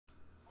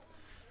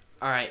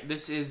All right,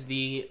 this is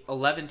the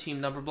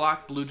 11-team number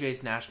block: Blue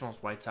Jays,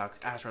 Nationals, White Sox,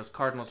 Astros,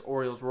 Cardinals,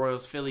 Orioles,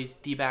 Royals, Phillies,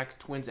 D-backs,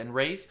 Twins, and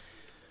Rays.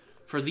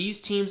 For these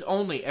teams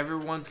only,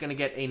 everyone's going to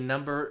get a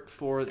number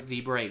for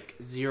the break,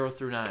 0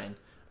 through 9.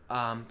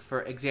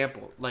 For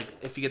example, like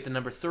if you get the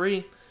number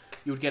 3,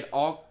 you would get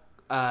all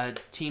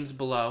teams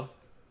below,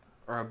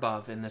 or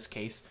above in this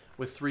case,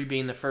 with 3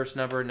 being the first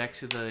number next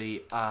to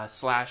the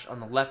slash on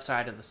the left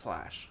side of the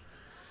slash.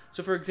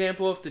 So, for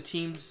example, if the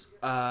team's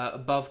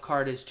above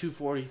card is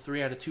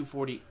 243 out of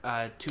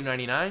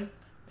 299,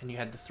 and you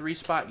had the 3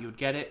 spot, you would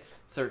get it.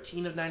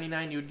 13 of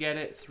 99, you would get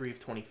it. 3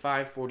 of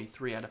 25,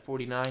 43 out of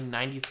 49,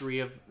 93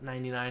 of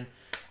 99,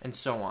 and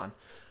so on.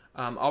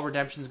 All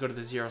redemptions go to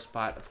the 0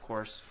 spot, of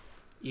course.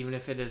 Even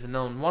if it is a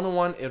known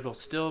 101, it will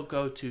still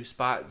go to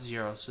spot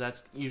 0. So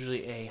that's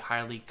usually a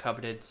highly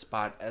coveted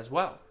spot as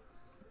well.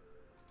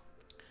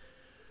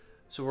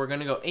 So we're going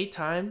to go 8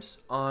 times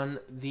on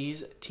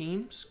these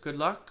teams. Good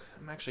luck.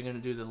 I'm actually going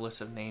to do the list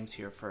of names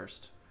here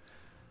first.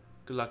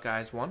 Good luck,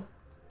 guys. 1,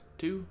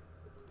 2,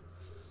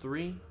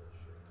 3,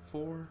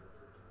 4,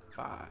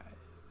 5,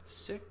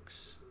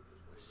 6,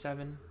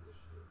 7,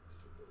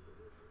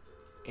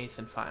 8th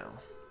and final.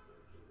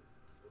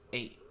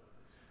 8.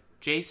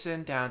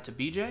 Jason down to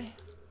BJ.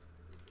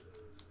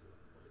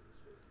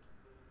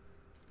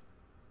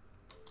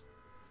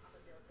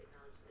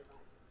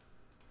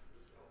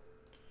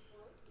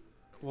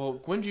 Well,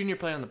 Gwynn Jr.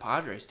 played on the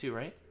Padres too,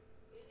 right?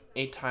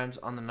 8 times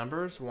on the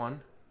numbers.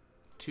 1,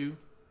 2.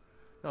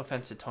 No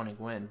offense to Tony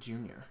Gwynn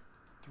Jr.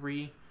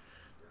 3,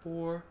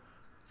 4,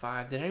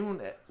 5. Did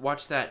anyone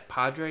watch that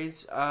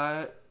Padres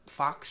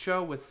Fox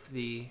show with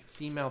the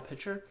female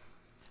pitcher?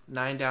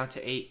 9 down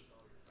to 8.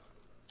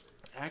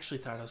 I actually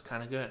thought it was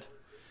kind of good.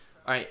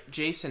 All right,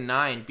 Jason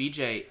 9,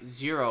 BJ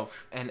 0,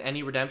 and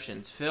any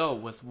redemptions. Phil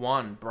with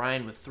 1,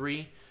 Brian with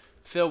 3,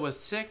 Phil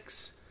with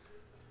 6.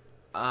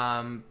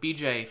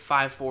 BJ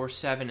 5, 4,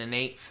 7, and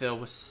 8. Phil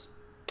with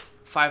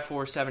 5,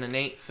 4, 7, and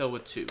 8. Phil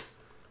with 2.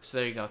 So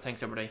there you go.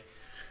 Thanks, everybody.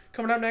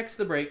 Coming up next,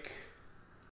 the break.